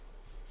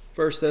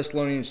1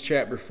 Thessalonians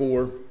chapter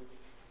 4.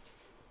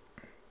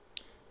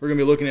 We're going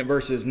to be looking at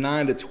verses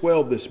 9 to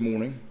 12 this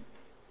morning.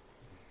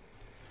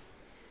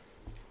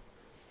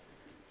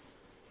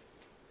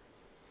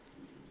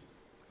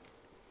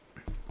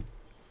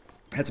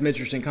 Had some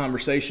interesting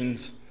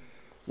conversations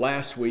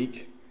last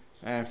week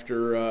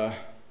after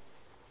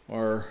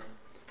our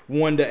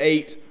 1 to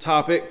 8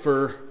 topic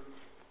for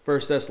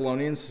 1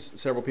 Thessalonians.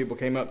 Several people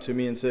came up to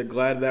me and said,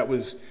 glad that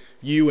was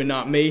you and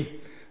not me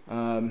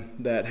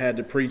that had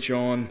to preach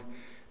on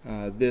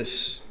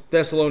this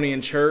Thessalonian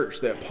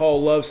church that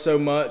Paul loves so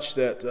much,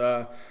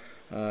 that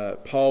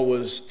Paul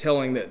was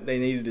telling that they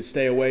needed to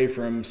stay away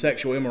from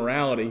sexual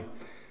immorality.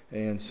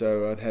 And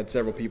so I'd had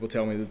several people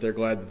tell me that they're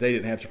glad that they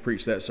didn't have to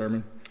preach that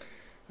sermon.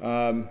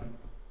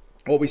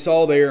 What we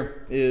saw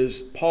there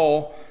is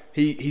Paul,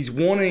 he's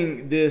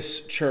wanting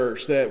this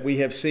church that we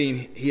have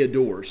seen he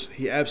adores.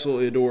 He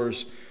absolutely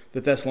adores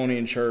the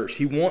Thessalonian church.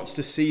 He wants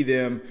to see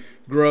them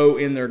grow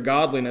in their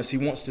godliness. He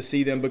wants to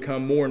see them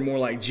become more and more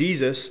like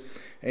Jesus.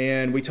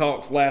 And we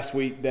talked last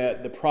week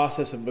that the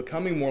process of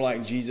becoming more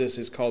like Jesus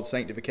is called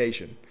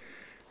sanctification.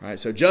 All right,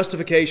 so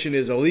justification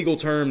is a legal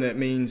term that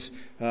means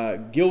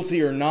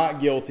guilty or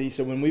not guilty.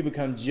 So when we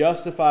become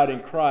justified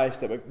in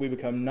Christ, that we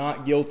become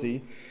not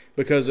guilty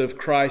because of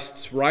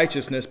Christ's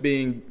righteousness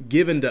being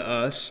given to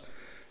us.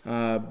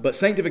 But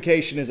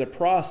sanctification is a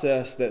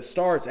process that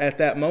starts at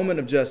that moment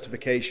of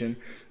justification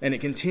and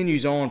it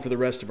continues on for the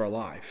rest of our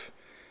life.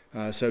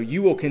 So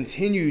you will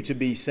continue to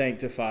be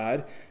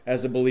sanctified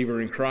as a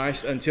believer in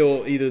Christ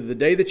until either the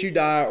day that you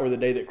die or the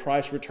day that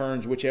Christ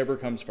returns, whichever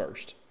comes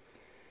first.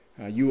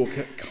 You will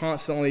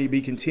constantly be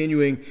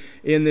continuing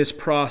in this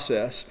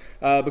process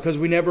because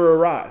we never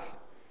arrive.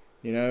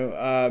 You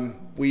know,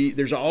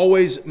 there's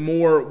always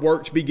more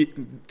work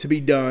to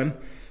be done.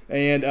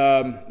 And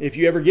if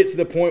you ever get to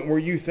the point where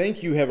you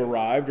think you have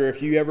arrived, or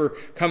if you ever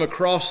come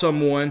across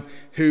someone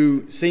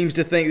who seems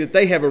to think that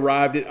they have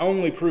arrived, it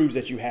only proves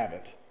that you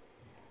haven't.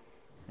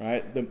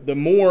 Right? The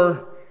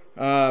more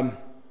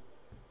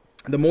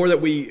that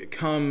we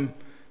come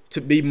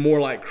to be more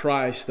like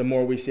Christ, the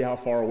more we see how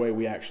far away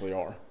we actually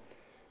are.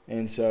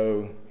 And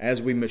so as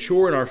we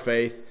mature in our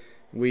faith,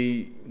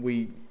 we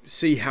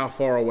see how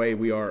far away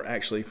we are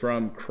actually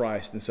from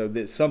Christ. And so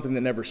it's something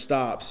that never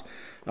stops.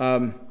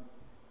 If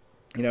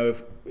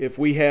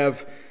we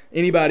have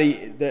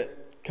anybody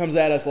that comes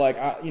at us like,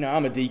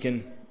 I'm a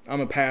deacon,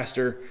 I'm a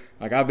pastor,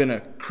 like I've been a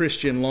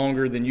Christian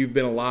longer than you've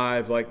been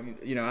alive, like,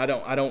 I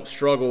don't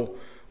struggle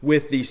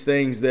with these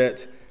things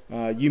that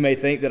you may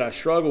think that I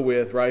struggle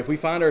with, right? If we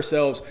find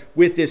ourselves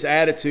with this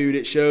attitude,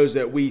 it shows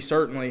that we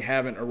certainly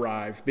haven't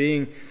arrived.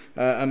 Being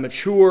a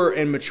mature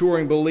and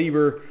maturing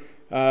believer,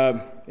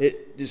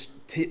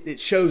 it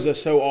shows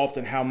us so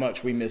often how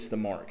much we miss the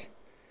mark.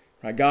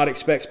 Right? God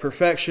expects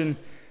perfection,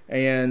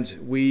 and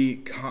we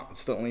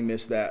constantly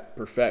miss that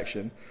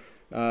perfection.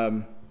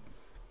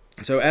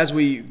 So as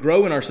we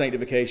grow in our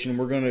sanctification,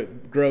 we're going to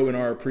grow in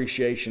our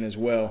appreciation as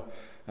well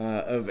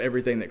of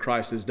everything that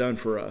Christ has done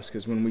for us.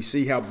 Because when we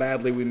see how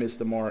badly we miss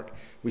the mark,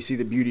 we see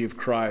the beauty of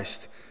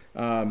Christ,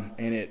 and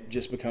it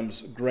just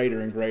becomes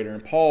greater and greater.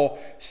 And Paul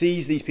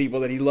sees these people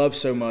that he loves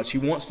so much. He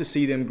wants to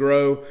see them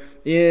grow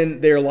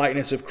in their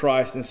likeness of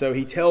Christ, and so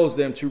he tells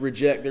them to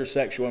reject their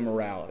sexual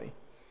immorality.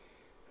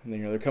 And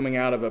they're coming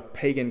out of a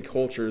pagan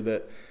culture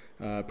that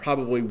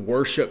probably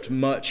worshipped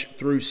much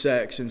through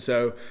sex. And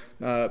so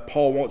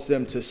Paul wants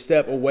them to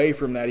step away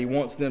from that. He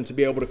wants them to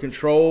be able to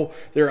control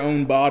their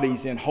own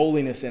bodies in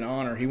holiness and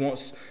honor. He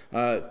wants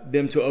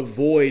them to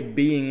avoid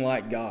being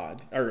like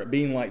God, or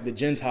being like the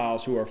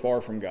Gentiles who are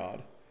far from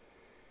God.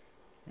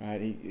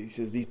 Right? He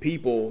says, these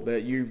people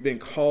that you've been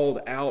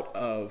called out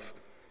of,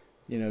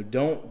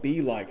 don't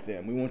be like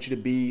them. We want you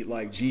to be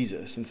like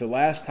Jesus. And so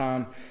last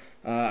time,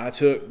 I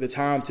took the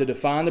time to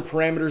define the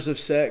parameters of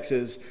sex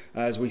as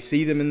we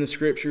see them in the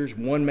Scriptures.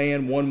 One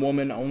man, one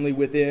woman, only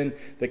within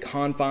the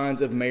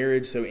confines of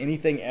marriage. So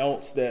anything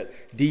else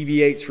that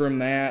deviates from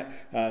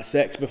that,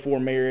 sex before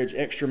marriage,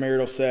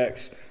 extramarital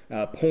sex,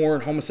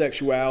 porn,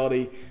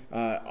 homosexuality,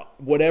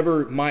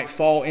 whatever might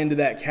fall into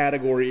that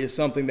category is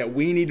something that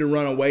we need to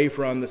run away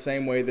from the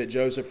same way that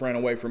Joseph ran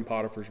away from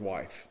Potiphar's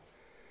wife.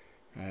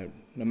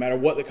 No matter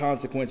what the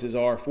consequences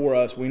are for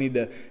us, we need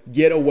to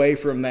get away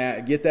from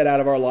that, get that out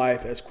of our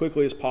life as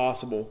quickly as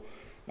possible.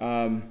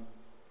 And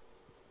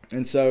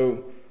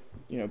so,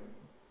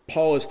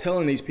 Paul is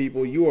telling these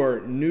people, you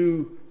are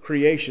new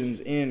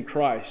creations in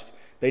Christ.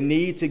 They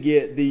need to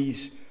get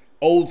these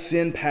old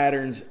sin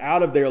patterns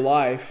out of their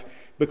life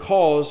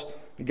because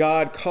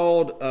God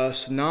called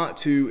us not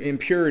to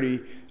impurity,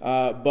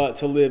 but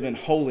to live in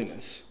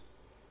holiness.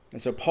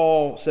 And so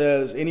Paul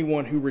says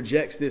anyone who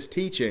rejects this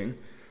teaching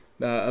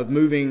of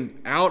moving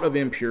out of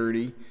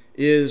impurity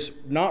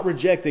is not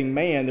rejecting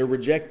man, they're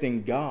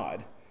rejecting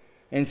God.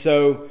 And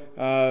so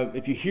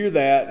if you hear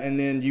that and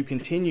then you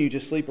continue to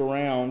sleep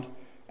around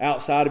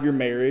outside of your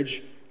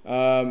marriage,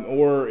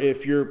 or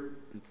if you're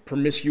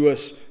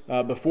promiscuous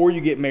before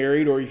you get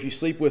married, or if you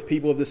sleep with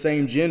people of the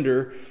same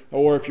gender,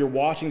 or if you're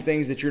watching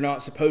things that you're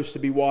not supposed to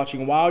be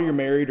watching while you're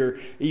married, or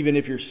even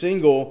if you're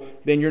single,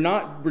 then you're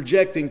not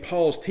rejecting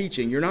Paul's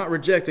teaching. You're not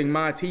rejecting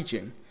my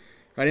teaching.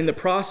 Right? In the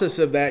process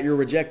of that, you're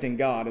rejecting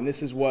God, and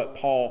this is what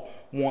Paul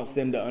wants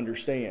them to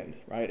understand.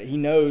 Right? He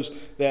knows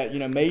that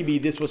maybe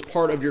this was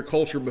part of your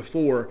culture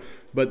before,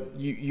 but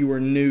you are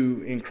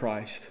new in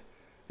Christ,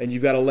 and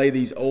you've got to lay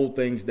these old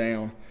things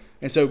down.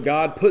 And so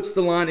God puts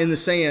the line in the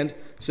sand,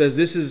 says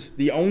this is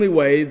the only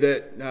way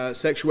that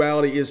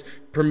sexuality is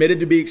permitted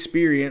to be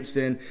experienced.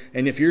 And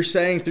if you're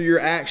saying through your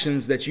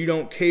actions that you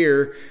don't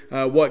care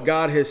what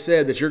God has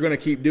said, that you're going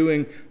to keep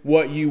doing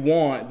what you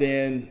want,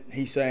 then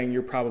he's saying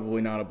you're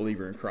probably not a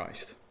believer in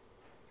Christ.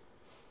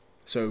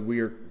 So we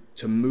are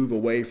to move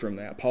away from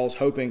that. Paul's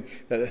hoping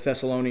that the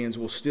Thessalonians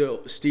will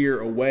still steer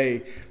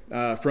away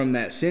from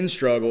that sin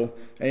struggle.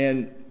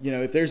 And,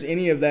 if there's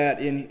any of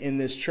that in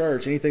this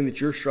church, anything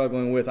that you're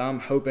struggling with, I'm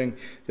hoping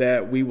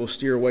that we will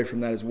steer away from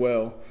that as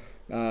well.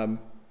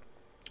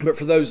 But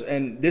for those,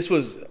 and this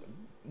was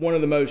one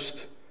of the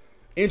most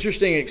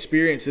interesting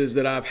experiences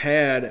that I've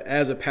had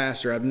as a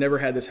pastor. I've never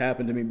had this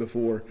happen to me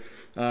before.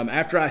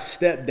 After I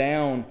stepped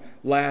down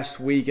last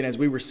week, and as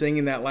we were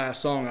singing that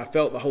last song, I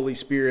felt the Holy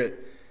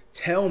Spirit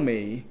tell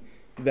me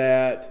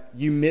that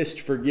you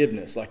missed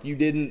forgiveness. Like you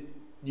didn't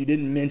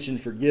mention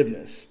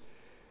forgiveness.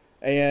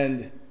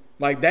 And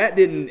like that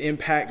didn't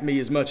impact me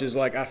as much as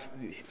like I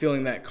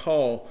feeling that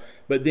call.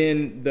 But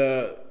then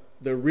the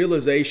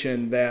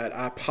realization that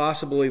I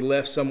possibly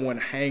left someone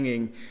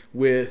hanging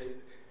with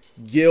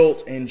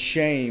guilt and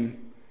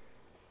shame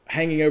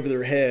hanging over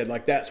their head,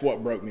 like that's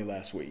what broke me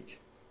last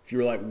week. If you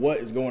were like, what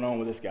is going on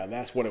with this guy?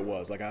 That's what it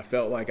was. Like I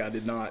felt like I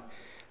did not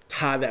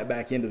tie that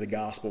back into the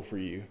gospel for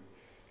you.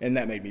 And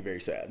that made me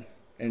very sad.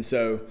 And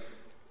so,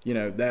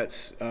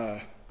 that's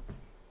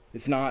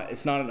it's not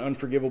an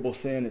unforgivable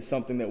sin. It's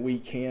something that we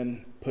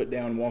can put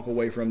down and walk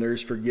away from. There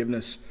is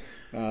forgiveness.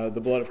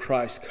 The blood of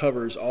Christ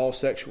covers all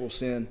sexual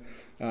sin.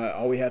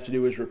 All we have to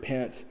do is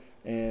repent,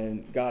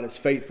 and God is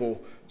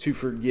faithful to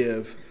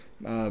forgive.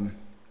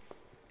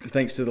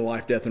 Thanks to the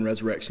life, death, and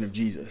resurrection of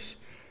Jesus.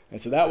 And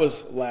so that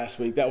was last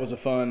week. That was a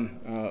fun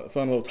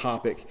little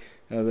topic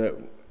that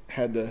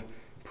had to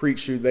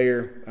preach through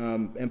there.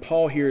 And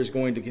Paul here is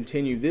going to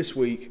continue this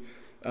week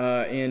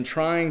in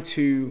trying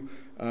to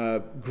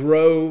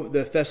grow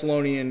the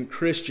Thessalonian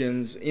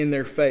Christians in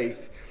their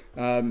faith.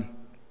 And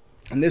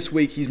this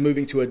week he's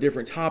moving to a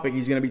different topic.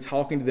 He's going to be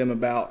talking to them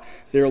about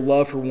their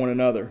love for one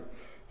another.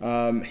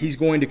 He's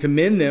going to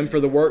commend them for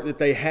the work that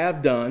they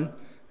have done,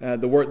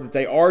 the work that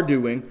they are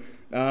doing,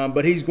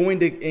 but he's going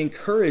to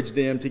encourage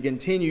them to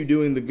continue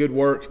doing the good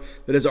work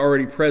that is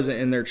already present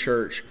in their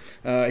church.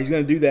 He's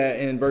going to do that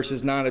in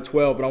verses 9 to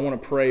 12, but I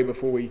want to pray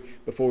before we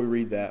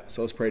read that.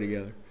 So let's pray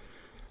together.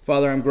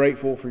 Father, I'm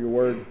grateful for your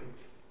word.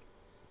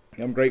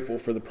 I'm grateful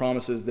for the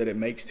promises that it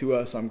makes to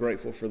us. I'm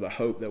grateful for the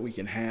hope that we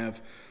can have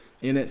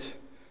in it.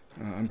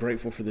 I'm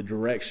grateful for the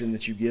direction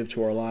that you give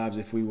to our lives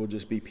if we will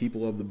just be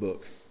people of the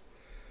book.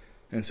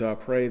 And so I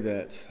pray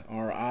that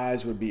our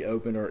eyes would be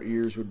open, our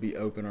ears would be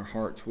open, our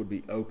hearts would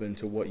be open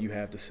to what you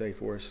have to say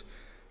for us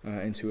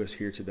and to us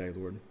here today,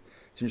 Lord.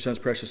 It's in your Son's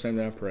precious name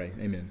that I pray.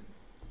 Amen.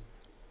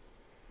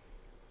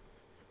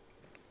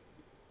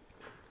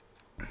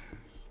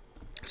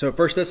 So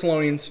 1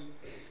 Thessalonians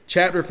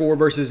chapter 4,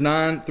 verses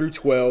 9 through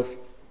 12,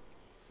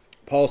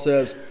 Paul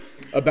says,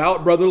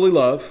 about brotherly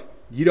love,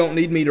 you don't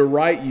need me to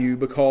write you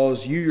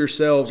because you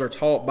yourselves are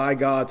taught by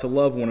God to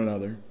love one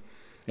another.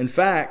 In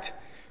fact,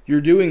 you're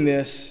doing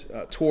this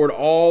toward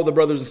all the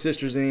brothers and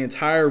sisters in the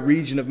entire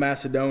region of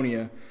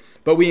Macedonia.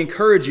 But we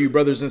encourage you,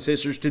 brothers and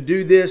sisters, to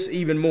do this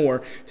even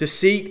more, to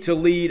seek to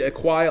lead a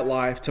quiet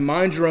life, to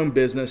mind your own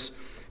business,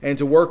 and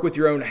to work with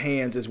your own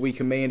hands as we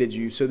commanded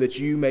you, so that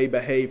you may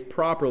behave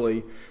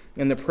properly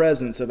in the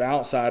presence of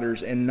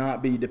outsiders and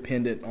not be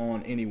dependent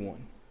on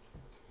anyone.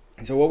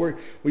 And so what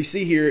we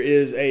see here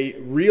is a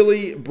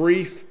really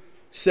brief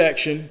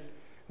section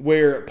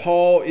where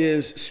Paul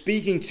is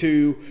speaking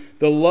to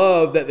the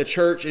love that the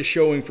church is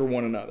showing for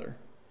one another.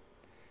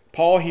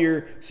 Paul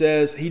here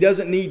says he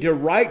doesn't need to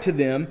write to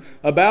them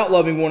about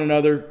loving one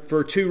another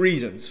for two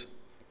reasons.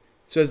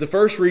 He says the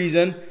first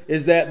reason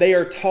is that they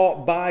are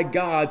taught by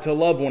God to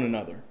love one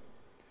another.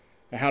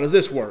 Now, how does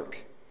this work?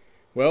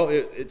 Well,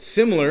 it's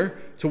similar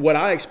to what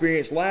I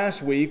experienced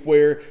last week,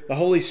 where the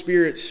Holy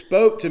Spirit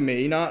spoke to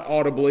me, not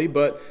audibly,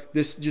 but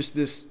this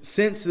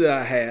sense that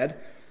I had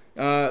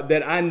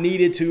that I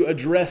needed to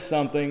address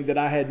something that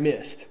I had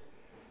missed.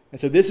 And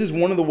so this is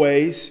one of the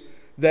ways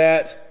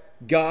that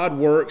God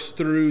works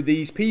through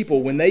these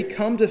people. When they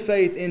come to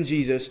faith in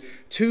Jesus,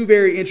 two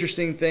very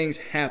interesting things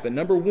happen.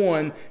 Number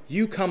one,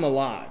 you come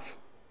alive.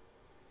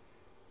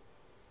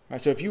 All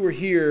right, so if you were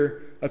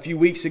here a few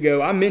weeks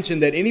ago, I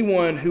mentioned that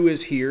anyone who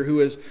is here, who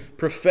has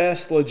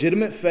professed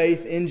legitimate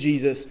faith in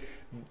Jesus,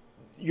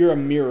 you're a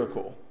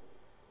miracle.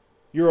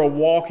 You're a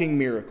walking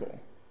miracle.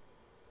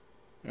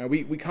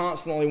 We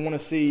constantly want to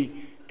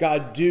see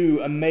God do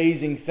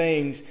amazing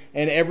things.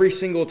 And every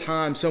single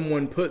time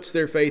someone puts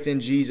their faith in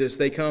Jesus,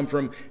 they come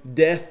from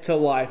death to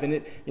life.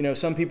 And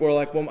some people are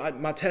like, well,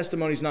 my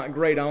testimony's not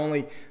great.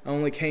 I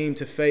only came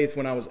to faith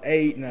when I was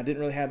 8, and I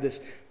didn't really have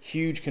this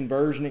huge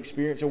conversion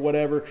experience or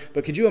whatever.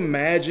 But could you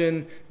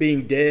imagine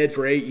being dead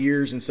for 8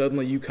 years and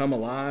suddenly you come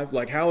alive?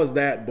 Like, how is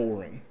that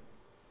boring?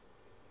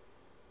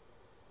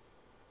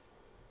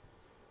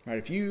 Right,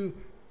 if you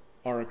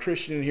are a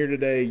Christian in here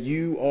today,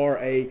 you are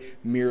a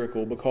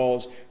miracle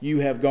because you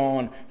have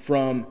gone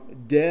from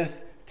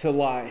death to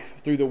life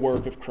through the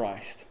work of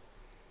Christ,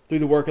 through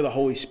the work of the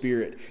Holy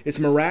Spirit. It's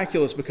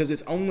miraculous because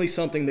it's only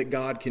something that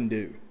God can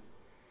do.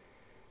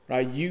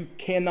 Right? You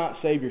cannot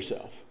save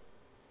yourself.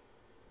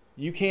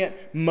 You can't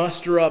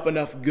muster up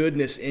enough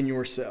goodness in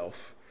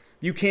yourself.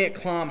 You can't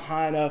climb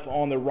high enough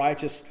on the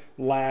righteous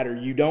ladder.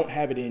 You don't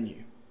have it in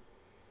you.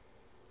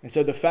 And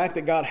so the fact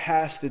that God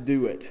has to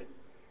do it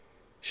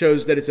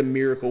shows that it's a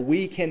miracle.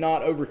 We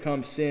cannot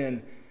overcome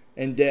sin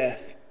and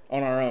death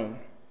on our own.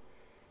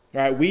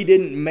 All right, we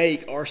didn't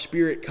make our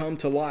spirit come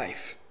to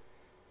life.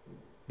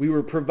 We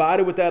were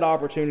provided with that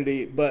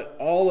opportunity, but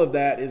all of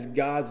that is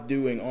God's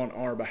doing on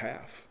our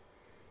behalf.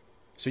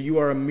 So you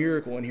are a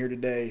miracle in here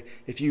today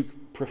if you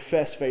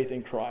profess faith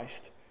in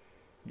Christ.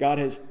 God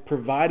has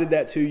provided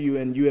that to you,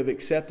 and you have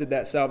accepted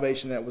that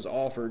salvation that was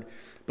offered,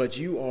 but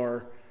you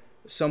are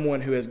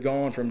someone who has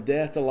gone from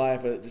death to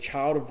life, a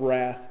child of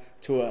wrath,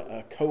 to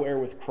a co-heir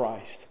with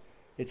Christ.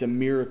 It's a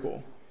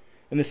miracle.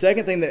 And the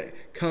second thing that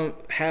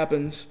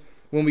happens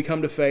when we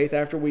come to faith,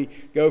 after we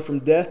go from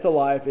death to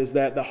life, is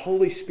that the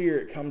Holy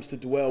Spirit comes to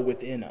dwell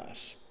within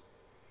us.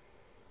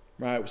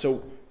 Right?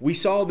 So we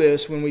saw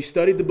this when we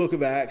studied the book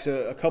of Acts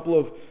a couple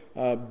of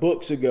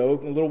books ago,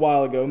 a little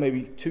while ago,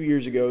 maybe 2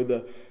 years ago.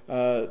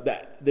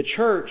 The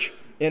church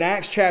in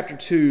Acts chapter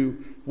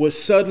 2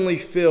 was suddenly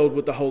filled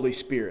with the Holy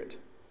Spirit.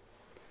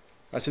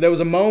 Right? So there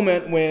was a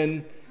moment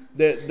when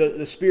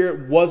the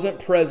Spirit wasn't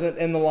present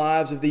in the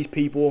lives of these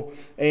people,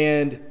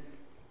 and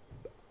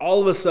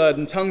all of a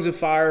sudden tongues of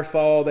fire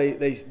fall.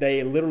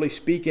 They literally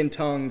speak in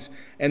tongues,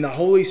 and the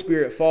Holy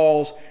Spirit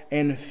falls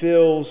and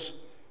fills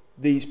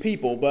these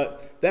people.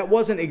 But that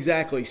wasn't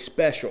exactly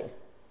special.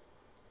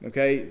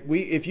 Okay,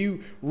 if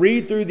you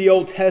read through the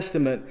Old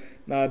Testament,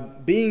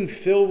 being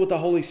filled with the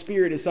Holy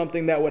Spirit is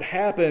something that would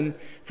happen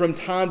from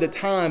time to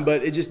time,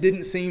 but it just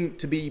didn't seem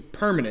to be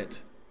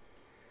permanent.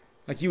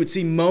 Like, you would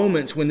see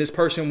moments when this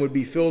person would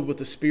be filled with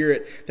the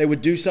Spirit. They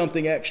would do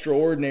something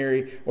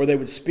extraordinary, or they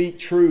would speak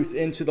truth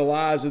into the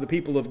lives of the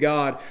people of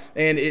God.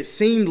 And it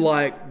seemed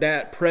like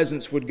that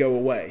presence would go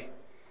away.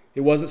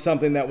 It wasn't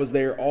something that was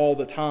there all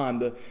the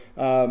time.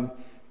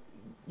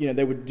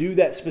 They would do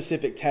that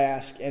specific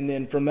task, and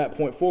then from that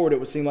point forward, it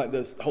would seem like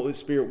the Holy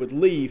Spirit would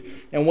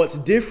leave. And what's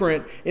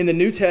different in the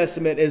New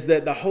Testament is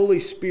that the Holy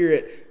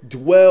Spirit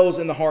dwells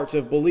in the hearts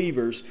of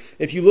believers.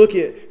 If you look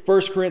at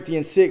 1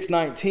 Corinthians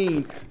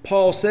 6:19,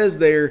 Paul says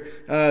there,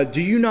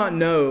 do you not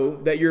know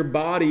that your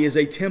body is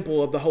a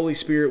temple of the Holy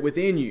Spirit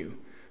within you,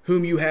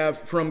 whom you have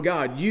from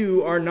God?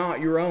 You are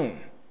not your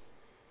own.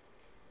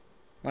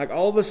 Like,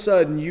 all of a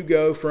sudden, you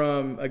go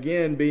from,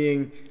 again,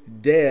 being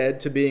dead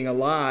to being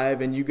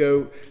alive, and you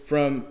go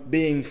from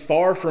being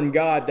far from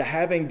God to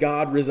having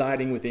God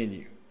residing within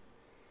you.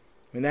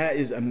 And that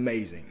is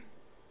amazing.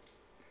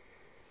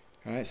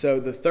 All right, so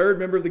the third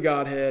member of the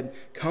Godhead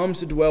comes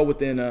to dwell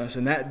within us,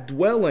 and that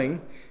dwelling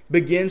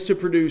begins to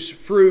produce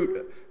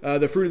fruit,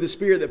 the fruit of the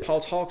Spirit that Paul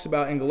talks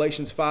about in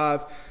Galatians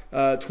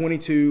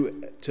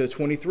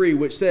 5:22-23,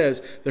 which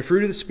says, the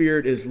fruit of the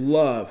Spirit is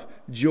love,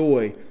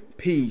 joy,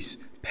 peace,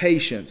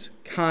 patience,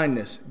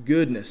 kindness,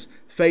 goodness,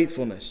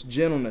 faithfulness,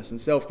 gentleness, and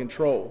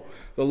self-control.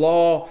 The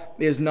law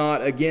is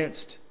not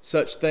against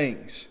such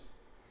things.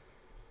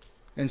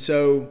 And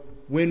so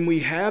when we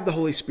have the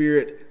Holy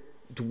Spirit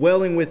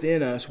dwelling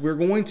within us, we're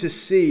going to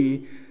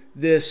see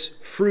this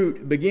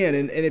fruit begin.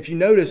 And if you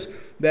notice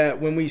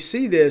that when we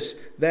see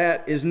this,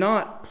 that is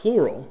not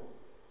plural.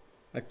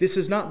 Like, this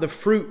is not the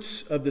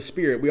fruits of the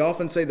Spirit. We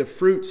often say the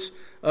fruits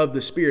of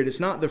the Spirit. It's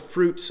not the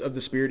fruits of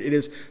the Spirit. It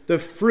is the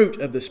fruit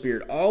of the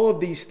Spirit. All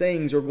of these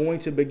things are going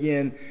to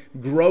begin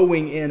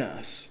growing in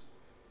us.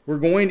 We're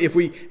going, if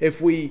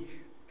we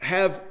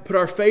have put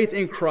our faith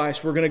in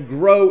Christ, we're going to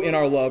grow in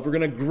our love. We're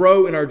going to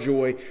grow in our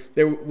joy.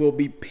 There will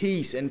be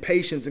peace and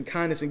patience and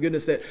kindness and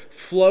goodness that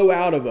flow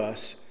out of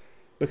us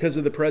because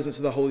of the presence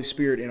of the Holy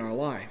Spirit in our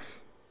life.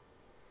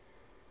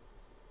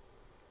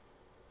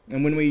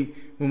 And when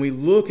we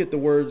look at the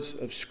words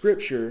of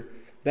Scripture,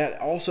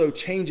 that also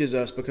changes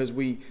us because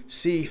we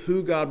see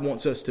who God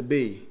wants us to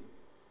be.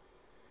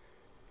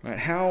 Right?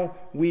 How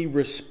we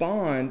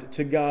respond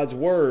to God's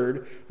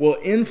Word will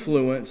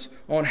influence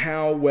on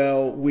how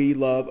well we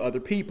love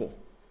other people.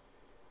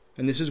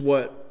 And this is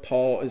what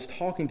Paul is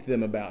talking to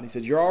them about. He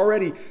says, you're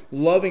already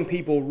loving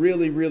people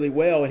really, really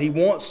well, and he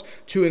wants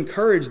to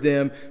encourage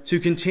them to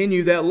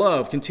continue that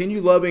love.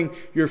 Continue loving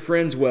your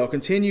friends well.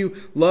 Continue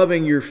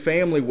loving your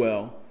family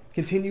well.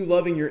 Continue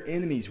loving your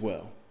enemies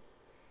well.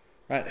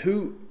 Right?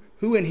 Who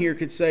in here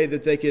could say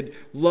that they could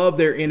love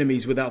their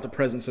enemies without the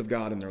presence of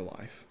God in their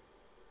life?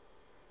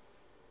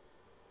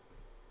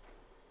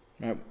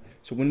 Right?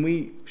 So when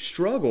we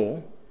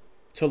struggle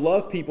to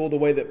love people the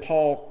way that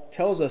Paul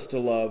tells us to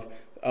love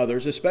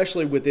others,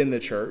 especially within the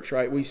church,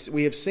 right?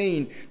 We have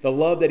seen the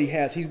love that he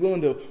has. He's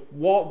willing to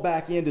walk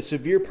back into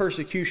severe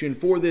persecution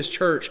for this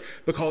church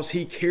because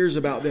he cares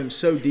about them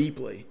so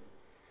deeply.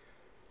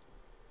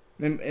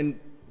 And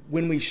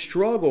when we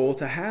struggle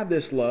to have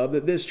this love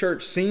that this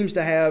church seems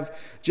to have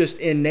just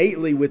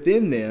innately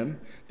within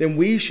them, then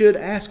we should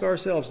ask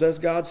ourselves, does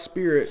God's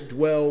Spirit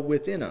dwell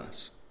within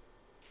us?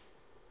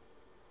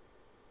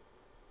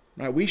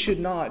 Right? We should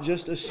not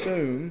just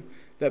assume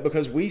that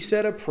because we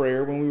said a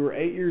prayer when we were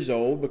 8 years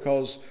old,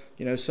 because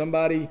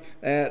somebody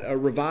at a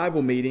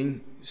revival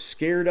meeting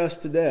scared us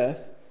to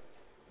death,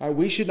 right,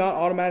 we should not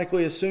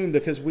automatically assume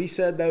because we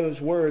said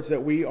those words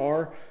that we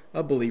are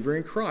a believer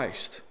in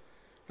Christ.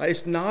 Right?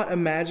 It's not a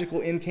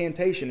magical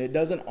incantation. It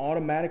doesn't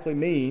automatically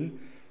mean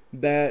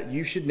that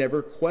you should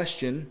never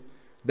question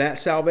that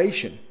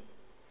salvation.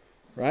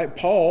 Right?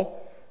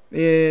 Paul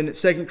in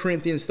 2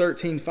 Corinthians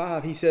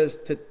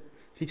 13:5,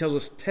 he tells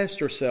us, test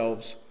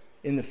yourselves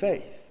in the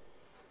faith.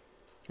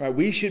 Right?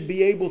 We should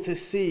be able to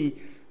see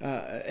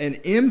an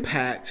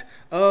impact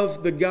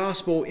of the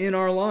gospel in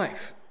our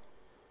life.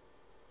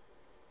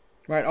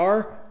 Right?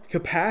 Our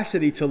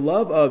capacity to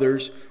love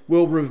others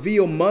will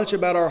reveal much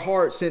about our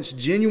hearts, since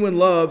genuine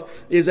love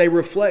is a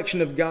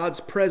reflection of God's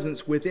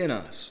presence within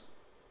us.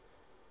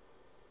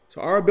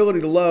 So our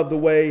ability to love the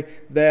way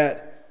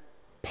that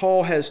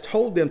Paul has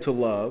told them to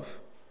love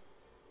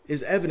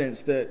is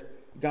evidence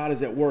that God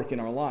is at work in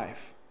our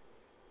life.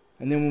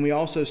 And then when we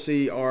also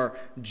see our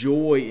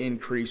joy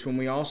increase, when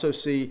we also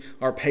see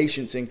our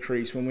patience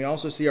increase, when we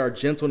also see our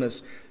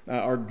gentleness,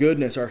 our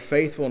goodness, our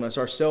faithfulness,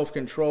 our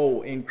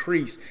self-control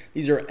increase,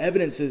 these are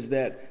evidences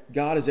that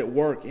God is at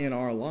work in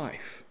our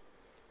life.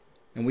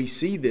 And we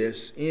see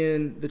this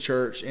in the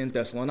church in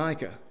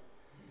Thessalonica.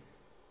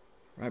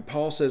 Right?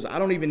 Paul says, I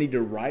don't even need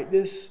to write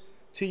this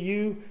to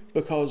you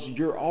because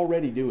you're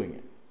already doing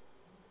it.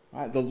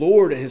 Right? The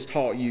Lord has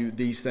taught you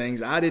these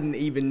things. I didn't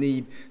even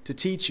need to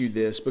teach you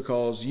this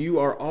because you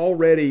are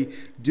already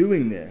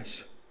doing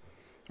this.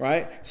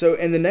 Right? So,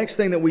 and the next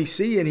thing that we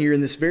see in here in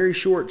this very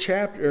short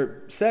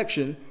chapter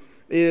section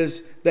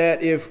is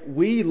that if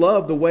we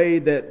love the way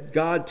that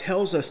God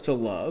tells us to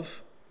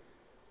love,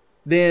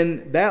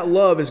 then that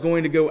love is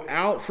going to go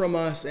out from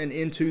us and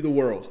into the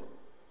world.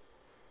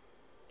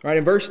 Right?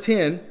 In verse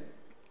 10,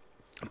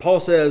 Paul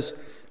says,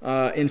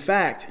 in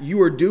fact,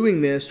 you are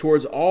doing this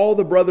towards all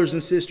the brothers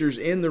and sisters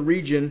in the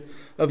region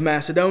of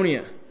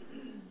Macedonia.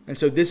 And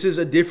so this is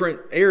a different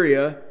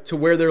area to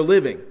where they're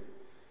living.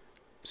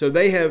 So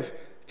they have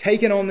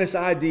taken on this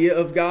idea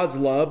of God's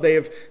love. They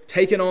have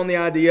taken on the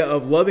idea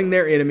of loving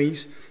their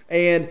enemies,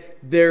 and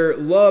their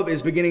love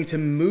is beginning to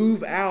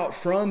move out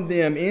from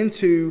them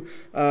into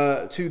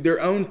to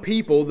their own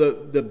people,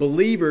 the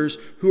believers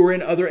who are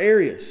in other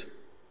areas.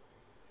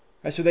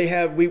 And so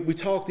we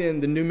talked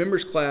in the new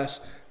members class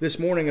this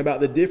morning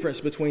about the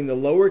difference between the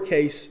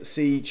lowercase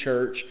c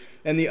church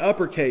and the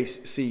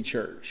uppercase c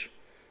church.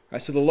 Right,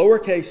 so the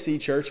lowercase c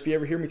church, if you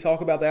ever hear me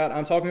talk about that,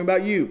 I'm talking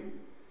about you.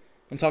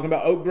 I'm talking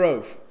about Oak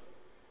Grove.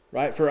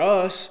 Right? For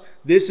us,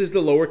 this is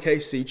the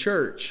lowercase c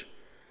church.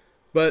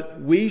 But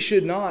we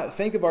should not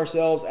think of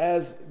ourselves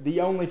as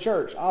the only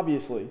church,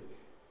 obviously.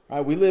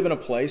 Right? We live in a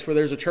place where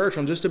there's a church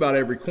on just about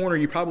every corner.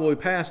 You probably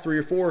pass 3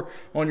 or 4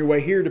 on your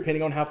way here,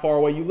 depending on how far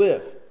away you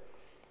live.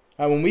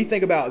 When we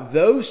think about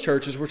those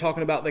churches, we're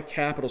talking about the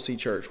capital C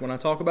church. When I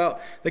talk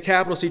about the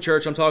capital C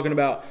church, I'm talking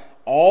about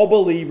all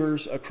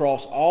believers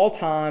across all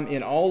time,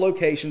 in all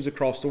locations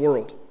across the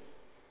world.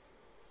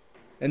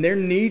 And there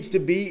needs to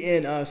be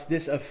in us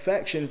this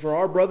affection for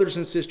our brothers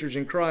and sisters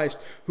in Christ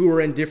who are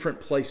in different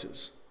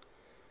places.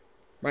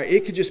 Right?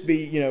 It could just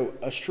be,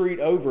 a street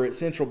over at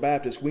Central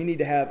Baptist. We need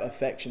to have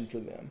affection for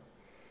them.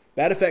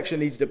 That affection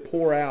needs to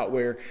pour out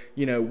where,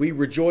 we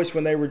rejoice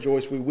when they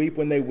rejoice, we weep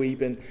when they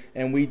weep,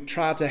 and we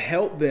try to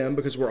help them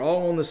because we're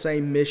all on the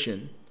same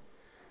mission.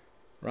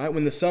 Right?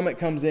 When the Summit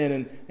comes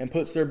in and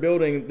puts their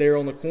building there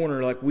on the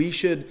corner, like we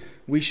should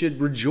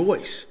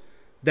rejoice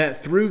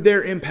that through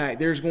their impact,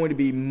 there's going to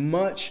be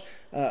much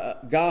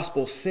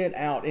gospel sent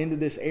out into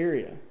this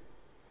area.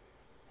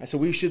 And so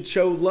we should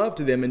show love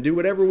to them and do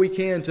whatever we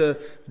can to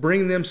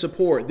bring them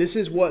support. This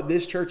is what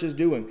this church is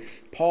doing.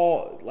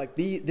 Paul,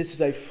 this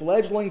is a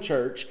fledgling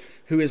church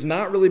who has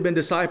not really been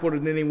discipled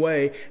in any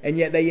way, and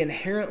yet they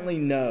inherently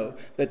know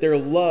that their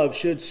love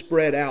should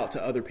spread out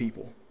to other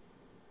people.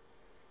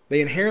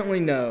 They inherently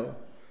know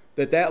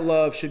that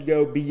love should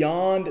go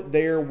beyond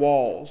their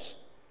walls,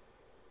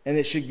 and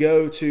it should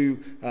go to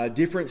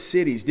different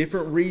cities,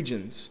 different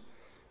regions.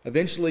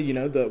 Eventually,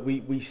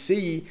 we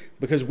see,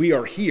 because we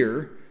are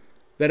here,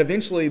 that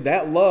eventually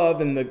that love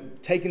and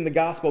taking the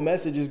gospel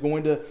message is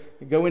going to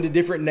go into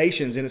different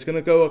nations, and it's going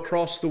to go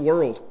across the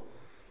world.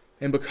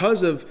 And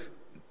because of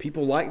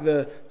people like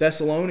the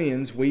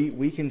Thessalonians,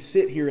 we can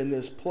sit here in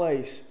this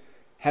place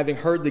having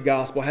heard the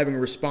gospel, having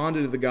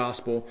responded to the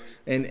gospel,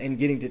 and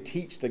getting to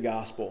teach the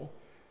gospel.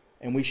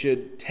 And we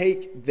should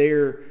take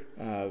their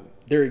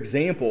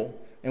example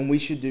and we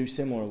should do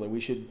similarly.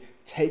 We should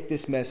take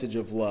this message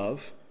of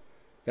love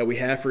that we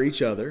have for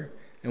each other,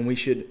 and we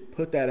should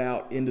put that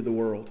out into the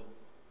world.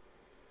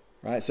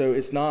 Right? So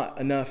it's not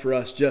enough for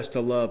us just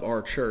to love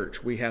our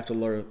church. We have to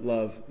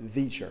love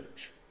the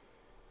church.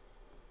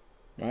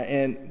 Right?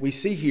 And we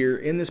see here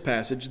in this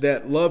passage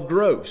that love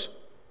grows.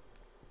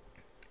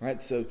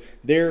 Right? So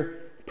they're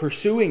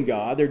pursuing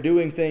God. They're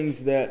doing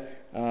things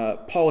that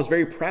Paul is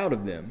very proud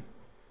of them.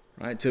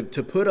 Right? To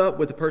put up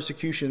with the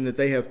persecution that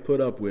they have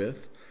put up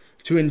with,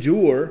 to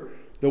endure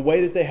the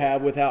way that they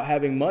have without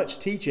having much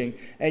teaching,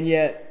 and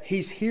yet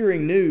he's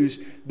hearing news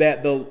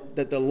that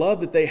the love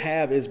that they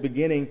have is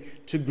beginning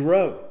to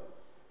grow.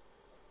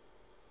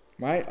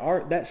 Right?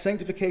 That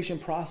sanctification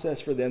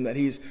process for them that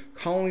he's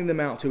calling them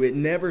out to, it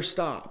never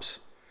stops.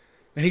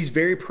 And he's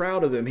very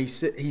proud of them. He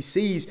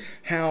sees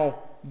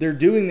how they're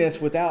doing this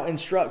without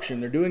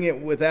instruction. They're doing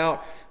it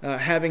without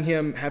having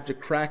him have to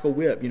crack a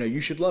whip. You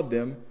should love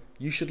them.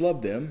 You should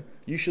love them.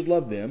 You should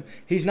love them.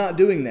 He's not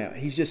doing that.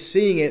 He's just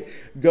seeing it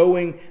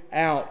going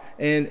out.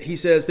 And he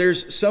says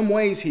there's some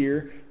ways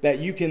here that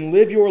you can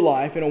live your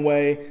life in a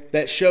way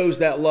that shows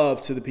that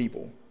love to the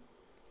people.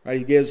 Right?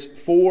 He gives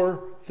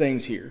 4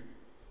 things here.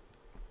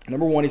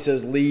 Number 1, he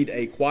says lead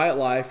a quiet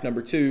life.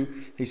 Number 2,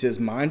 he says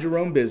mind your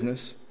own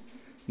business.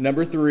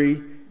 Number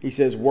 3, he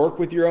says work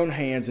with your own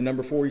hands. And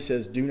number 4, he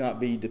says do not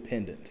be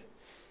dependent.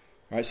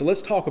 All right, so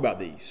let's talk about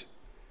these.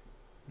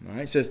 All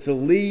right, it says to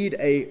lead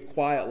a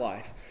quiet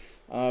life.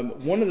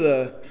 One of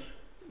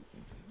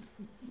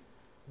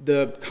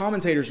the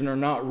commentators are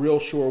not real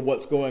sure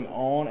what's going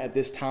on at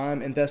this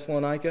time in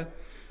Thessalonica,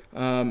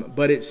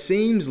 but it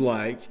seems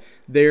like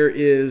there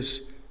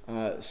is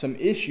some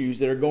issues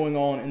that are going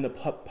on in the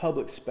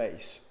public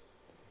space.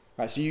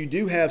 Right, so you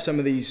do have some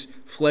of these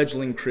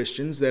fledgling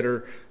Christians that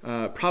are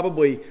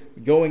probably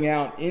going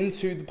out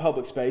into the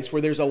public space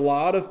where there's a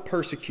lot of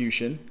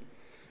persecution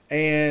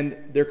and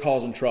they're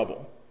causing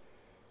trouble.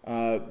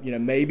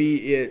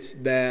 Maybe it's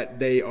that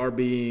they are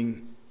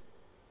being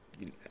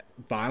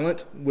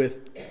violent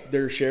with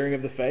their sharing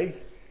of the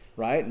faith,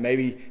 right?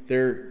 Maybe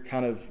they're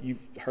you've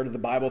heard of the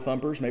Bible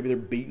thumpers. Maybe they're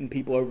beating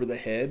people over the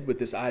head with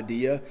this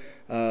idea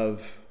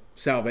of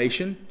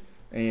salvation.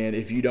 And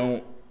if you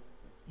don't,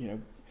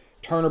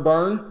 turn or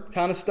burn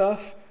kind of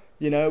stuff,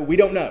 we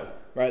don't know,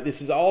 right?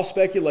 This is all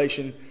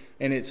speculation,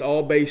 and it's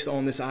all based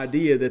on this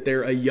idea that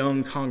they're a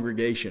young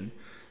congregation.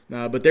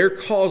 But they're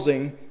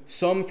causing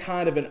some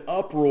kind of an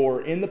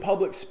uproar in the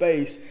public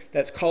space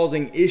that's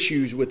causing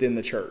issues within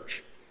the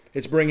church.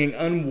 It's bringing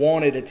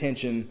unwanted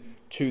attention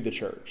to the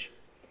church.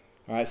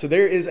 All right, so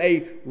there is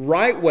a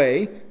right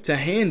way to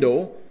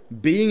handle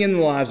being in the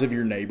lives of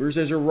your neighbors.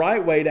 There's a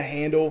right way to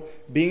handle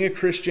being a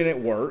Christian at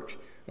work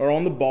or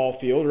on the ball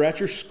field or at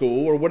your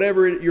school or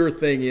whatever your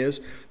thing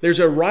is. There's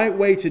a right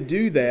way to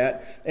do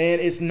that,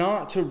 and it's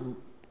not to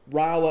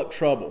rile up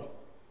trouble.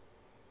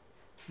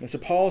 And so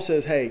Paul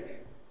says, hey,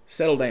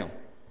 settle down,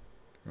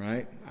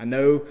 right? I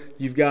know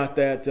you've got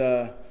that,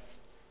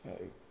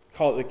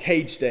 call it the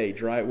cage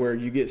stage, right? Where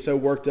you get so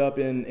worked up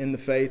in the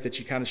faith that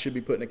you kind of should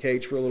be put in a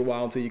cage for a little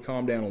while until you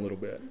calm down a little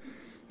bit.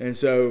 And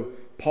so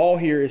Paul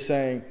here is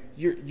saying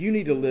you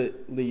need to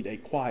lead a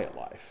quiet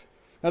life.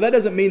 Now that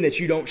doesn't mean that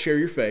you don't share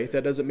your faith.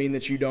 That doesn't mean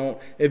that you don't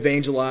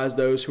evangelize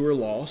those who are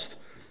lost.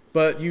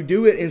 But you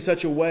do it in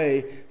such a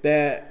way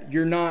that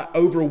you're not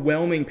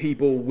overwhelming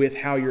people with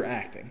how you're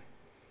acting.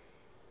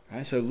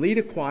 Right, so lead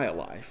a quiet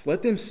life.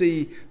 Let them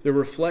see the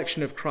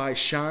reflection of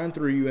Christ shine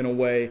through you in a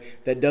way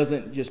that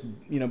doesn't just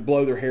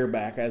blow their hair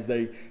back as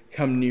they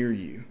come near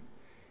you.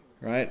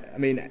 Right? I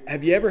mean,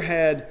 have you ever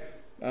had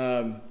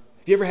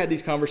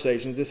these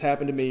conversations? This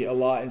happened to me a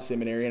lot in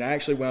seminary, and I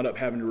actually wound up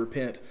having to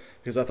repent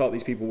because I thought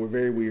these people were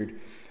very weird.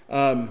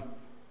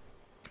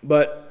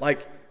 But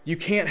you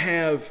can't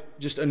have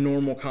just a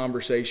normal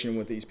conversation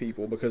with these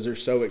people because they're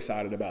so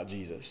excited about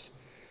Jesus.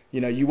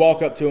 You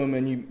walk up to them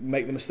and you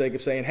make the mistake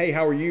of saying, hey,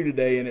 how are you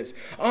today? And it's,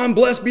 I'm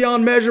blessed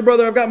beyond measure,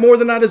 brother. I've got more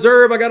than I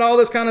deserve. I got all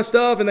this kind of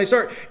stuff. And they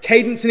start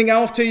cadencing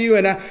off to you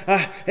and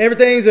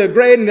everything's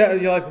great. And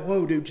you're like,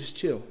 whoa, dude, just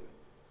chill.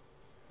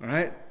 All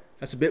right?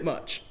 That's a bit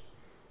much.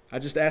 I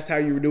just asked how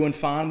you were doing.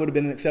 Fine would have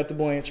been an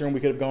acceptable answer and we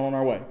could have gone on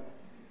our way.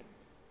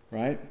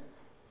 Right?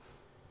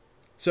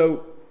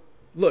 So,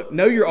 look,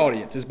 know your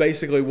audience is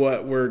basically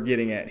what we're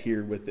getting at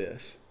here with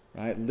this.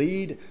 Right?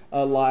 Lead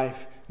a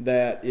life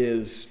that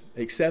is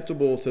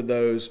acceptable to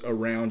those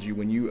around you.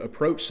 When you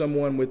approach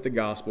someone with the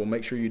gospel,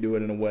 make sure you do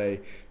it in a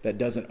way that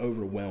doesn't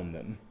overwhelm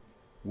them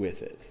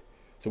with it.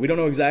 So we don't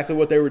know exactly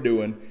what they were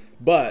doing,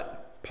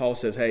 but Paul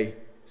says, hey,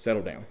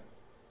 settle down.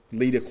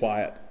 Lead a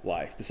quiet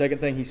life. The second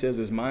thing he says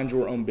is mind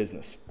your own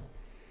business.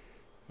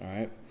 All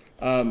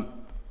right?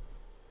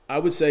 I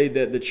would say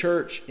that the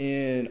church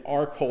in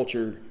our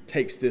culture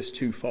takes this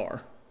too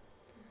far.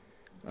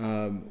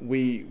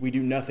 We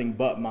do nothing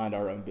but mind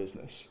our own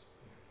business.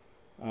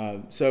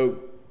 So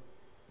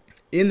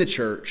in the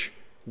church,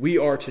 we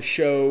are to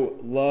show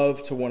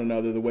love to one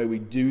another. The way we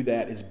do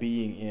that is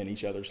being in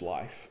each other's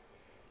life.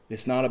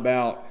 It's not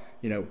about,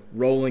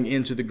 rolling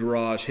into the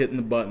garage, hitting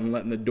the button,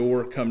 letting the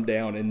door come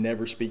down and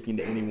never speaking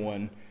to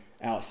anyone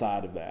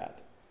outside of that.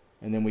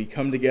 And then we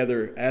come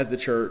together as the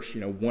church,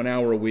 1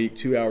 hour a week,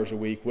 2 hours a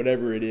week,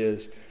 whatever it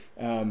is.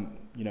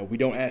 We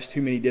don't ask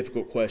too many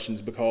difficult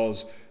questions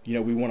because,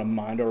 we want to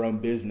mind our own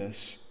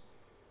business.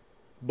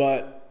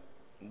 But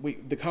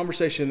the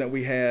conversation that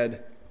we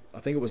had, I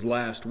think it was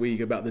last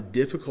week, about the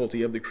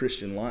difficulty of the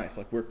Christian life.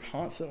 Like, we're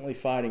constantly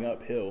fighting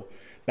uphill,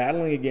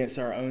 battling against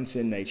our own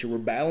sin nature. We're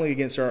battling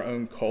against our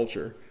own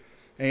culture.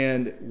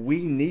 And we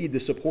need the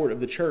support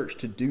of the church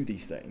to do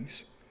these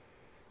things.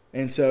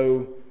 And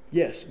so,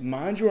 yes,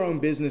 mind your own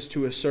business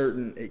to a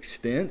certain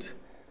extent,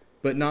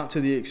 but not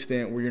to the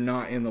extent where you're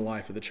not in the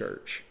life of the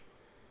church.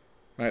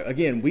 Right?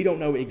 Again, we don't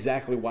know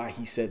exactly why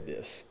he said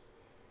this,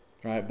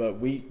 right? But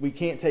we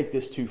can't take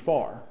this too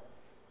far.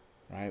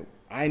 Right?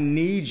 I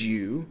need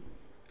you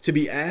to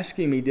be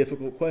asking me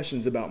difficult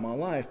questions about my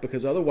life,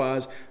 because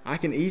otherwise I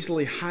can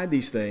easily hide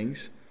these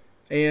things,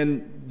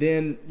 and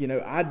then,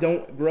 I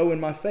don't grow in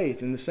my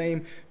faith. And the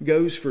same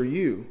goes for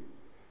you.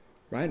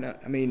 Right?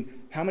 I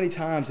mean, how many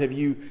times have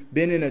you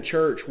been in a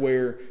church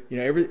where,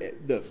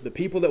 the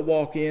people that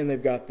walk in,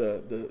 they've got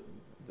the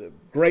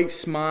great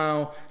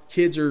smile,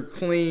 kids are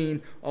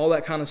clean, all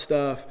that kind of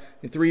stuff,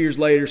 and 3 years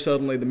later,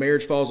 suddenly the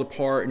marriage falls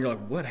apart, and you're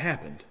like, what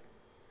happened?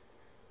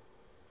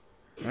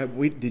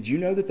 Right? Did you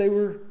know that they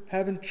were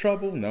having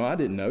trouble? No, I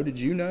didn't know. Did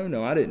you know?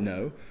 No, I didn't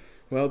know.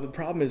 Well, the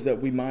problem is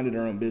that we minded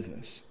our own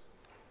business.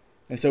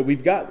 And so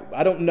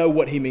I don't know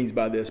what he means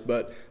by this,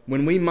 but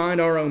when we mind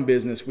our own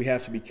business, we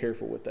have to be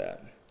careful with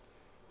that.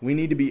 We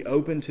need to be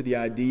open to the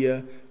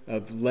idea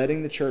of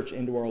letting the church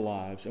into our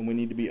lives, and we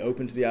need to be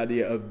open to the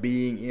idea of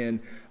being in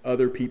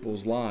other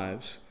people's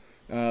lives.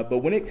 But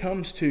when it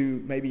comes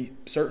to maybe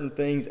certain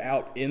things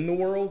out in the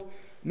world,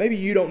 maybe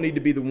you don't need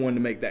to be the one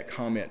to make that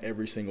comment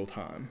every single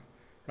time.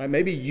 Right?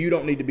 Maybe you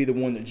don't need to be the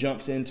one that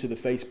jumps into the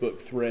Facebook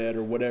thread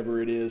or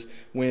whatever it is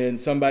when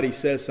somebody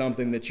says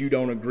something that you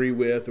don't agree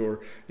with or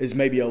is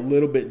maybe a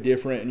little bit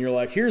different, and you're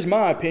like, here's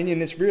my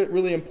opinion, it's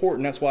really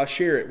important, that's why I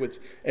share it with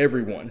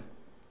everyone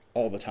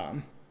all the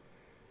time.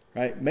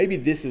 Right? Maybe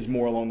this is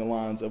more along the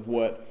lines of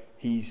what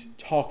he's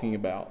talking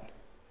about.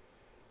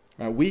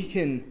 Right? We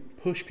can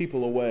push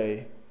people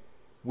away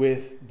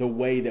with the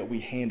way that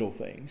we handle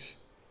things.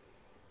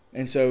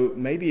 And so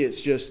maybe it's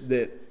just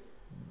that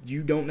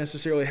you don't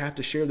necessarily have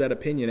to share that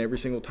opinion every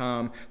single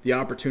time the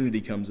opportunity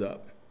comes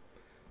up.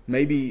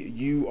 Maybe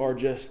you are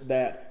just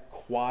that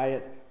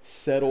quiet,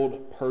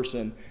 settled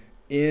person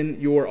in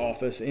your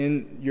office,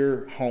 in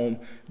your home,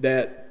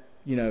 that,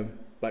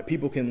 like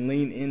people can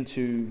lean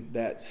into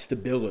that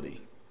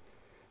stability.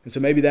 And so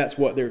maybe that's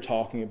what they're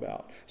talking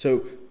about.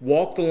 So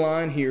walk the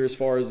line here as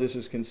far as this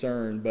is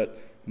concerned, but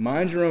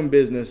mind your own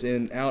business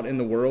out in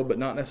the world, but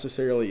not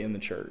necessarily in the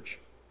church.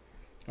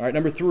 All right,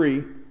 number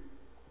 3,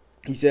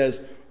 he says,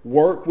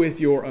 work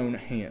with your own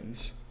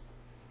hands.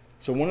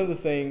 So one of the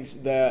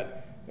things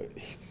that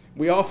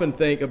we often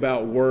think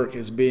about work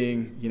as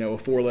being, a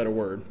 4-letter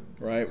word,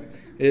 right?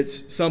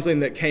 It's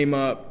something that came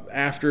up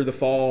after the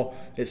fall.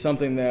 It's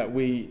something that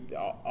we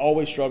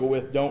always struggle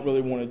with, don't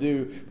really want to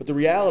do. But the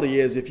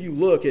reality is, if you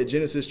look at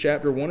Genesis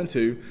chapter 1 and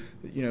 2,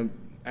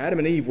 Adam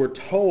and Eve were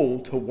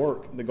told to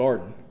work the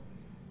garden.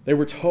 They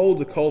were told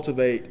to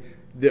cultivate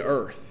the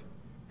earth,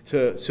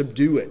 to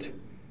subdue it,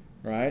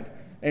 right?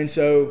 And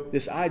so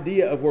this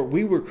idea of where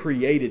we were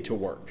created to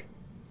work.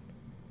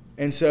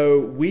 And so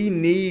we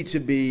need to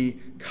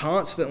be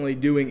constantly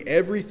doing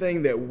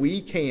everything that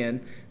we can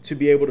to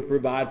be able to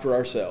provide for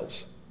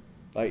ourselves.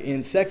 Like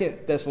in 2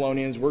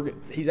 Thessalonians,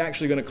 he's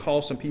actually going to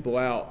call some people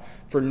out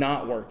for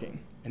not working.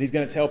 And he's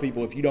going to tell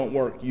people, if you don't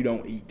work, you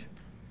don't eat.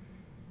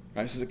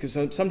 Right?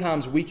 Because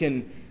sometimes we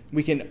can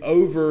be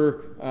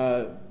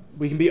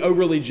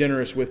overly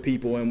generous with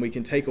people, and we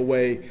can take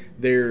away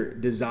their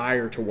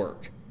desire to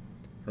work.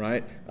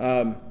 Right?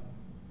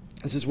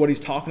 This is what he's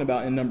talking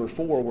about in number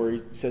 4, where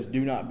he says,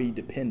 do not be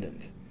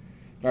dependent.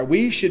 Right?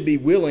 We should be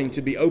willing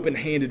to be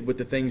open-handed with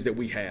the things that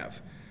we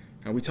have.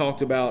 We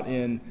talked about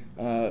in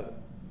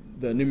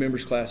the new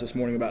members class this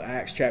morning about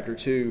Acts chapter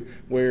 2,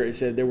 where it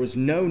said there was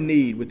no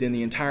need within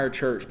the entire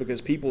church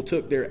because people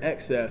took their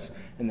excess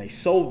and they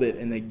sold it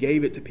and they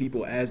gave it to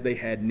people as they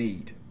had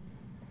need.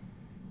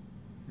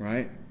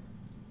 Right?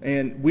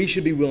 And we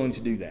should be willing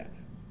to do that.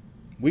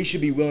 We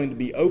should be willing to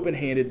be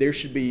open-handed. There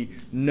should be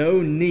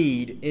no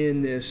need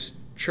in this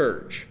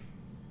church.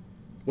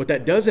 What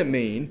that doesn't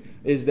mean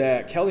is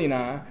that Kelly and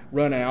I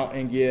run out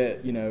and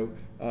get,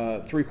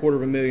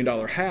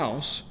 $750,000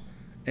 house,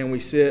 and we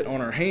sit on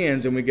our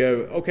hands and we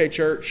go, okay,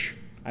 church,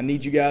 I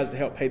need you guys to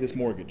help pay this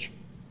mortgage.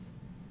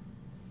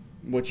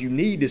 What you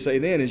need to say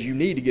then is you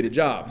need to get a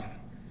job.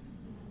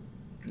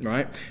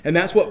 Right? And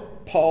that's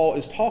what Paul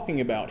is talking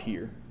about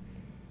here.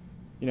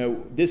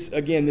 This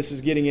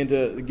is getting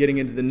into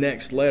the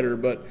next letter,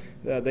 but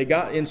they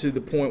got into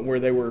the point where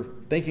they were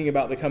thinking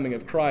about the coming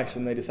of Christ,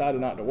 and they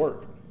decided not to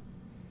work.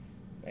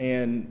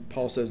 And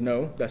Paul says,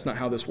 no, that's not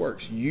how this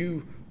works.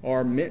 You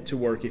are meant to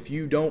work. If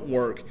you don't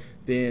work,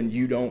 then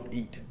you don't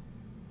eat.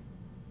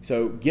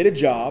 So get a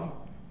job,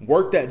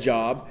 work that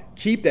job,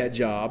 keep that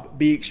job,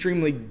 be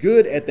extremely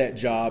good at that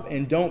job,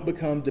 and don't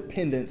become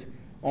dependent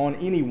on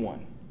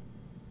anyone.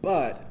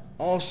 But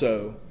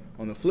also,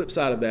 on the flip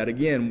side of that,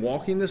 again,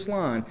 walking this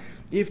line,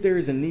 if there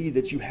is a need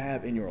that you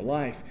have in your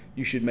life,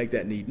 you should make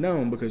that need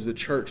known, because the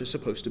church is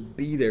supposed to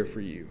be there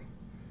for you.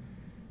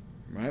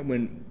 Right?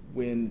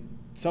 When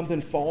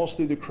something falls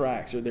through the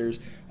cracks, or there's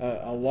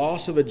a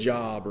loss of a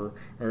job, or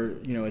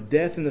a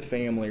death in the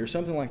family, or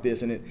something like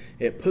this, and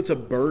it puts a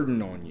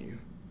burden on you.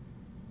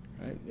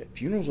 Right?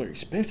 Funerals are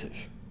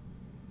expensive.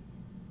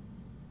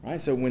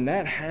 Right? So when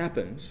that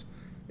happens,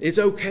 it's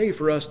okay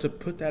for us to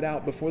put that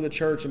out before the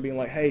church and being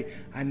like, hey,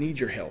 I need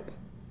your help.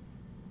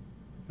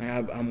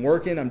 I'm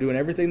working, I'm doing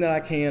everything that I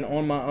can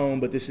on my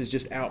own, but this is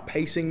just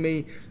outpacing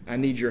me. I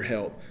need your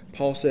help.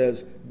 Paul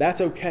says,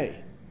 that's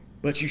okay,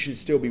 but you should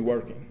still be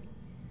working.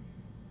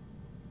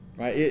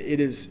 Right? It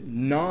is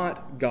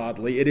not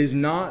godly, it is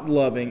not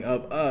loving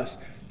of us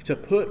to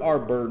put our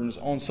burdens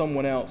on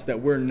someone else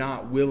that we're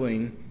not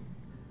willing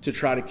to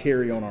try to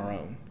carry on our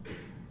own.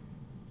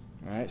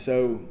 All right?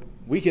 So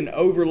we can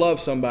overlove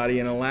somebody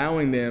in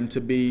allowing them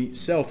to be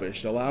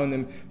selfish, allowing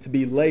them to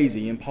be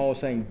lazy. And Paul is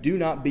saying, do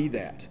not be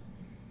that.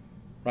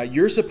 Right?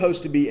 You're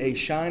supposed to be a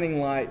shining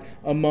light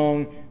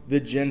among the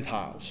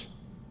Gentiles.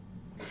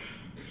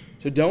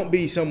 So don't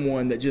be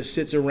someone that just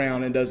sits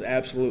around and does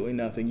absolutely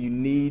nothing. You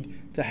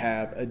need to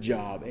have a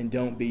job, and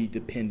don't be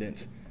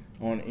dependent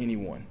on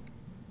anyone.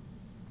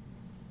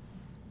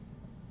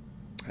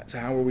 So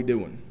how are we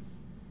doing?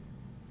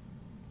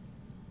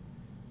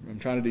 I'm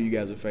trying to do you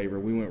guys a favor.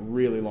 We went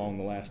really long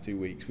the last 2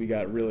 weeks. We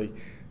got really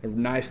a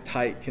nice,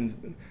 tight,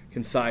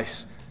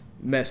 concise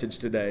message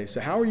today.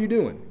 So how are you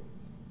doing?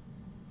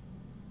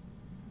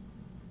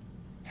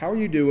 How are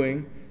you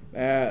doing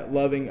at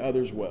loving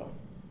others well?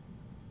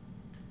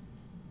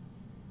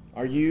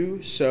 Are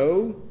you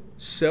so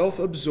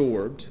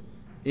self-absorbed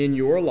in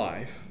your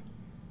life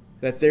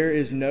that there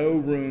is no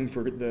room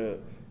for the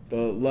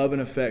love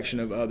and affection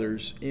of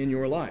others in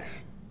your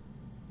life?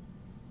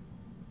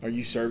 Are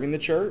you serving the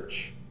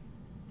church?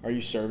 Are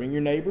you serving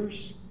your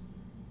neighbors?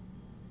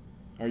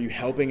 Are you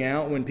helping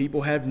out when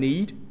people have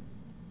need?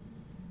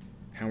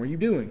 How are you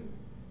doing?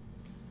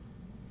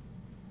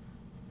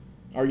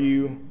 Are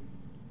you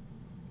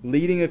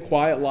leading a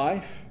quiet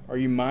life? Are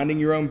you minding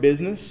your own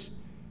business?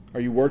 Are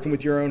you working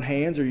with your own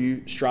hands? Are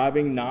you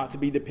striving not to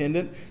be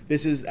dependent?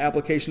 This is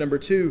application number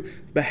 2.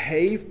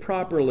 Behave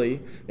properly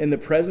in the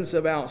presence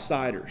of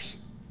outsiders.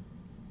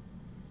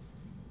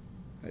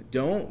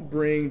 Don't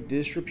bring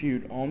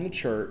disrepute on the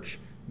church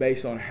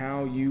based on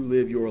how you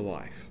live your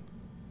life.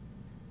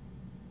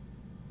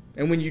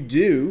 And when you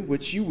do,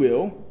 which you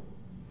will,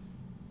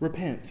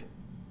 repent.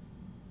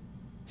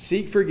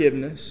 Seek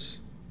forgiveness.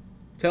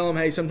 Tell them,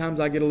 hey, sometimes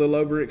I get a little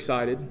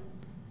overexcited.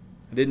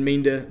 I didn't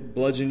mean to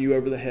bludgeon you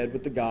over the head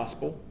with the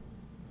gospel.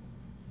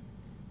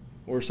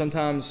 Or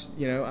sometimes,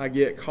 I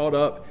get caught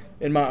up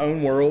in my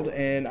own world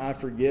and I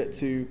forget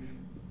to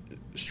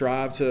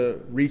strive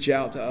to reach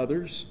out to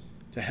others,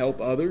 to help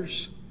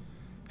others.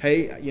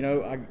 Hey,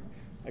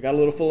 I got a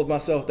little full of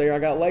myself there. I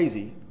got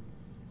lazy.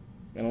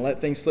 And I let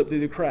things slip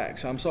through the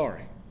cracks. I'm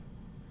sorry.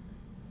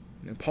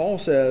 And Paul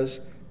says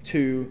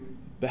to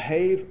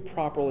behave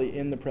properly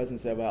in the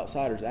presence of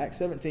outsiders. Acts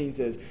 17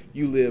 says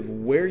you live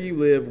where you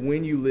live,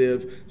 when you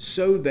live,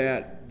 so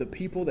that the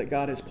people that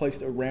God has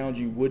placed around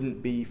you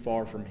wouldn't be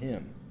far from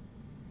Him.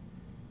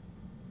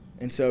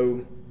 And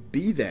so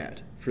be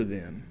that for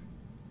them.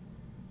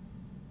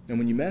 And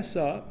when you mess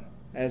up,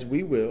 as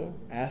we will,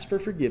 ask for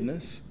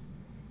forgiveness.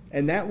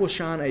 And that will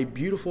shine a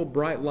beautiful,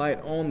 bright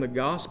light on the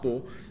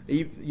gospel.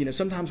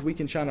 Sometimes we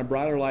can shine a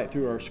brighter light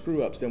through our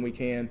screw-ups than we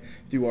can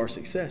through our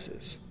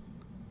successes.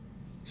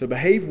 So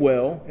behave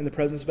well in the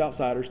presence of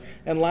outsiders.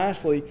 And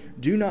lastly,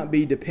 do not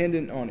be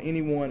dependent on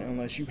anyone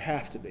unless you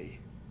have to be.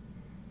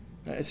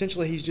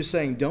 Essentially, he's just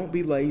saying, don't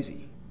be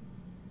lazy.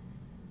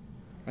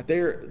 Right?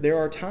 There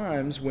are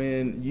times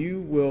when you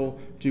will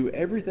do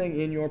everything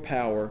in your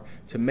power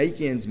to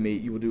make ends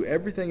meet. You will do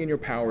everything in your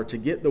power to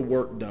get the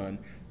work done,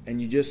 and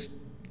you just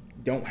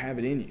don't have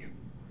it in you.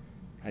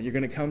 You're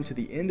going to come to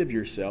the end of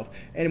yourself.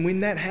 And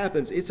when that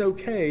happens, it's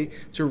okay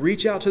to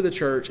reach out to the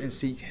church and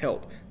seek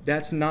help.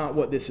 That's not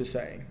what this is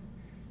saying.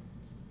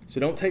 So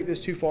don't take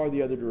this too far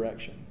the other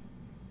direction.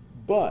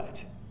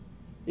 But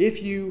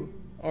if you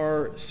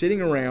are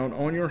sitting around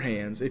on your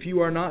hands, if you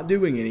are not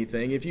doing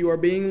anything, if you are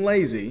being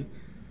lazy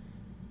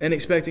and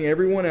expecting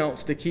everyone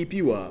else to keep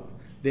you up,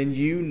 then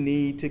you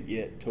need to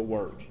get to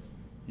work.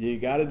 You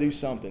got to do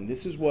something.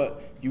 This is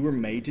what you were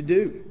made to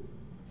do.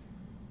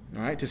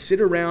 All right, to sit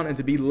around and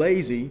to be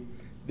lazy,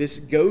 this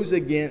goes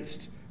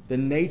against the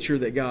nature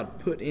that God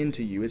put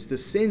into you. It's the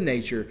sin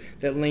nature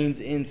that leans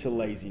into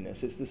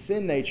laziness. It's the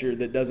sin nature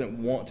that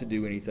doesn't want to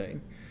do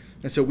anything.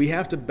 And so we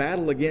have to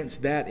battle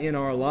against that in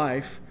our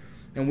life,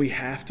 and we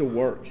have to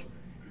work.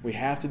 We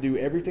have to do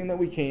everything that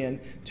we can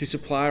to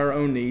supply our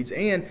own needs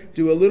and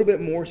do a little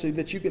bit more so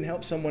that you can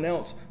help someone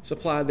else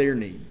supply their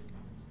need.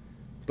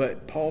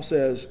 But Paul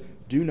says,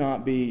 do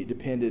not be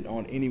dependent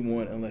on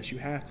anyone unless you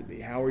have to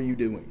be. How are you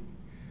doing?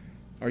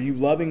 Are you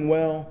loving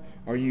well?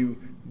 Are you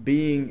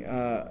being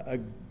a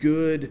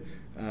good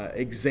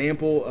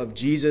example of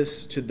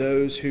Jesus to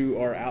those who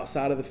are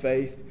outside of the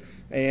faith?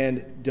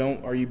 And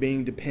are you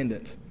being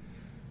dependent?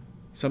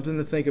 Something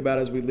to think about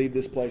as we leave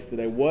this place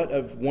today. What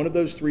of one of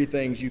those three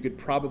things you could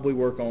probably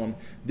work on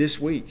this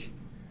week?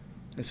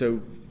 And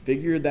so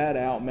figure that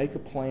out, make a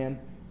plan,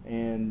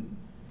 and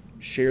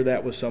share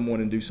that with someone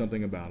and do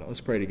something about it.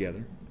 Let's pray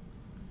together.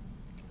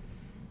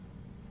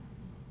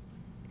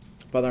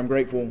 Father, I'm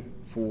grateful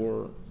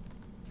for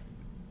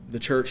the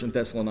church in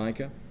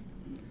Thessalonica.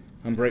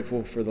 I'm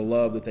grateful for the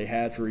love that they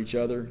had for each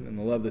other and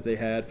the love that they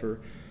had for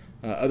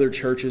other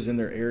churches in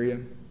their area.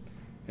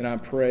 And I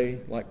pray,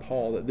 like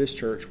Paul, that this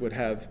church would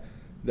have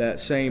that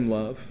same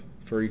love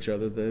for each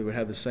other. They would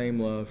have the same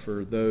love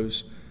for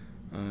those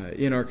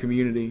in our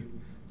community.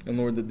 And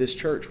Lord, that this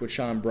church would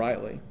shine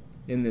brightly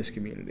in this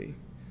community.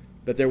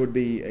 That there would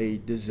be a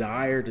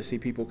desire to see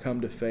people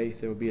come to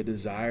faith. There would be a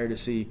desire to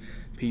see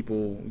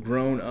people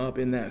grown up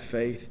in that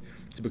faith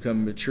to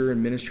become mature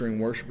and ministering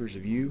worshipers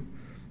of you.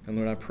 And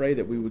Lord, I pray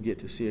that we would get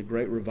to see a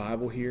great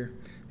revival here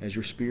as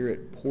your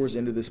Spirit pours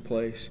into this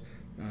place,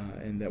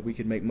 and that we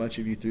could make much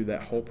of you through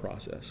that whole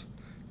process.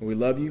 Well, we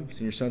love you. It's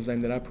in your Son's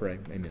name that I pray.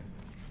 Amen.